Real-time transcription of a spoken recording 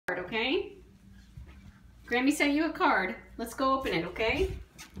okay? Grammy sent you a card. Let's go open it, okay?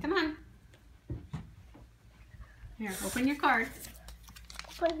 Come on. Here, open your card.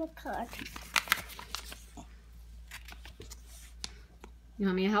 Open the card. You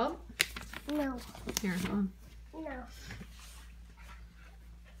want me to help? No. Here, hold on. No.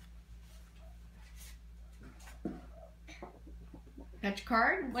 Got your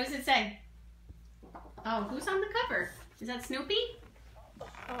card? What does it say? Oh, who's on the cover? Is that Snoopy?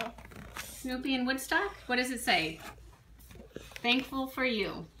 Oh. Snoopy in Woodstock? What does it say? Thankful for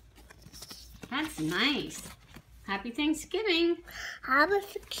you. That's nice. Happy Thanksgiving. Happy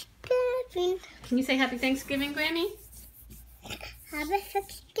Thanksgiving. Can you say Happy Thanksgiving, Grammy? Happy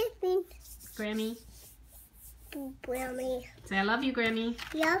Thanksgiving. Grammy. Grammy. Say I love you, Grammy.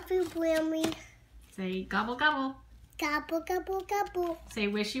 Love you, Grammy. Say gobble gobble. Gobble, gobble, gobble. Say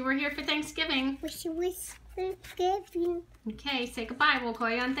wish you were here for Thanksgiving. Wish you was Thanksgiving. Okay, say goodbye. We'll call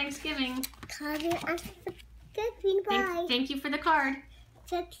you on Thanksgiving. Call you on Thanksgiving. Bye. Thank you for the card.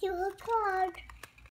 Thank you for the card.